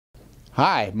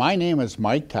Hi, my name is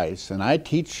Mike Theiss, and I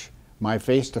teach my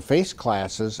face-to-face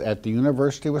classes at the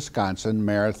University of Wisconsin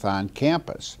Marathon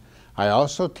campus. I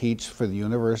also teach for the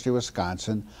University of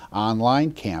Wisconsin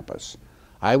online campus.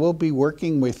 I will be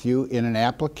working with you in an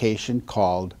application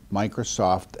called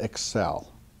Microsoft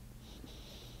Excel.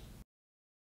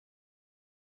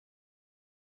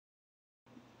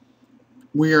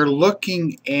 We are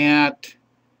looking at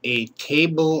a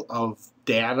table of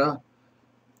data,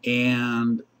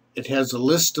 and it has a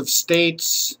list of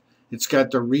states. It's got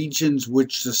the regions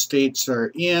which the states are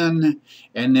in,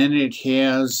 and then it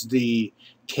has the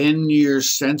 10-year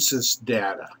census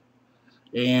data.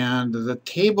 And the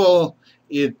table,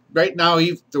 right now,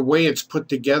 the way it's put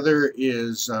together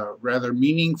is rather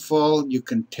meaningful. You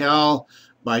can tell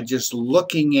by just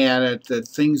looking at it that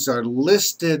things are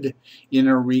listed in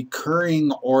a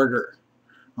recurring order.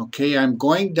 Okay, I'm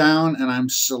going down and I'm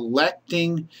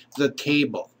selecting the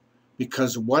table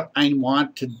because what I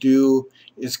want to do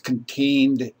is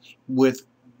contained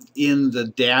within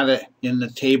the data in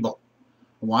the table.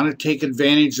 I want to take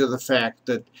advantage of the fact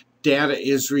that data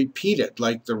is repeated,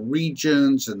 like the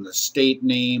regions and the state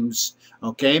names.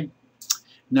 Okay,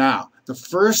 now the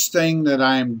first thing that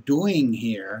I'm doing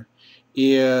here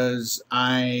is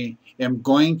I am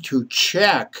going to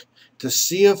check to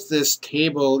see if this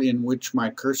table in which my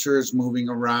cursor is moving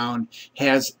around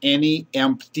has any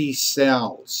empty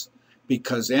cells,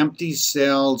 because empty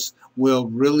cells will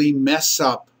really mess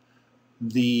up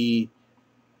the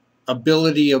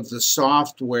ability of the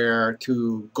software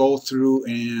to go through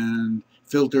and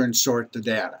filter and sort the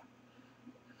data.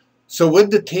 So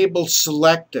with the table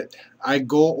selected, I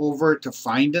go over to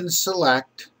Find and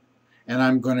Select, and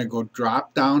I'm going to go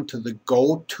drop down to the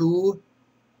Go To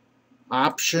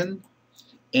option,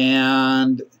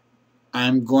 and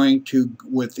I'm going to,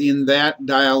 within that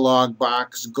dialog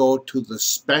box, go to the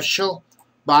Special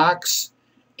box,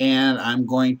 and I'm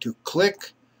going to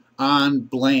click on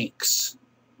Blanks.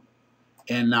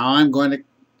 And now I'm going to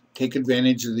take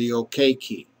advantage of the OK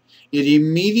key. It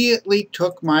immediately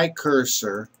took my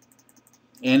cursor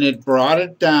and it brought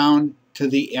it down to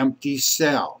the empty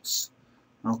cells.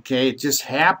 Okay, it just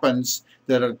happens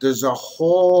that there's a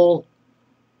whole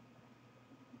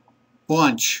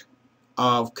bunch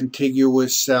of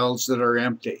contiguous cells that are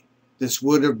empty. This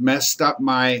would have messed up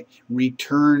my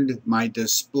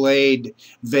displayed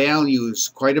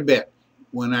values quite a bit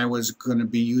when I was going to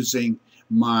be using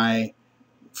my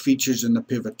features in the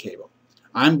pivot table.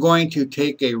 I'm going to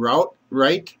take a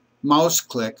right mouse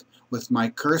click with my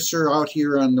cursor out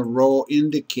here on the row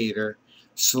indicator,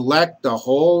 select the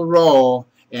whole row,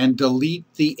 and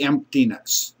delete the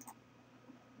emptiness.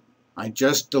 I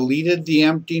just deleted the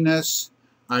emptiness.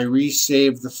 I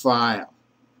resaved the file.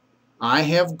 I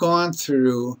have gone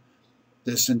through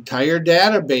this entire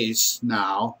database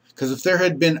now, because if there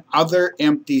had been other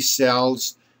empty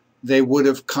cells, they would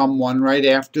have come one right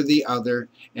after the other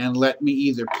and let me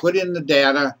either put in the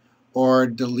data or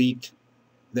delete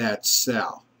that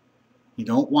cell. You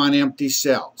don't want empty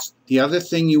cells. The other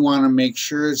thing you want to make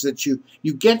sure is that you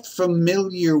get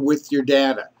familiar with your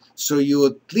data, so you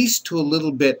at least to a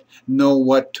little bit know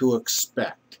what to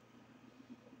expect.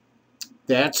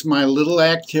 That's my little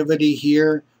activity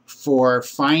here for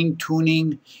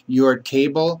fine-tuning your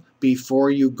table before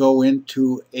you go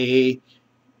into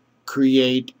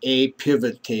create a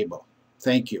pivot table.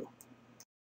 Thank you.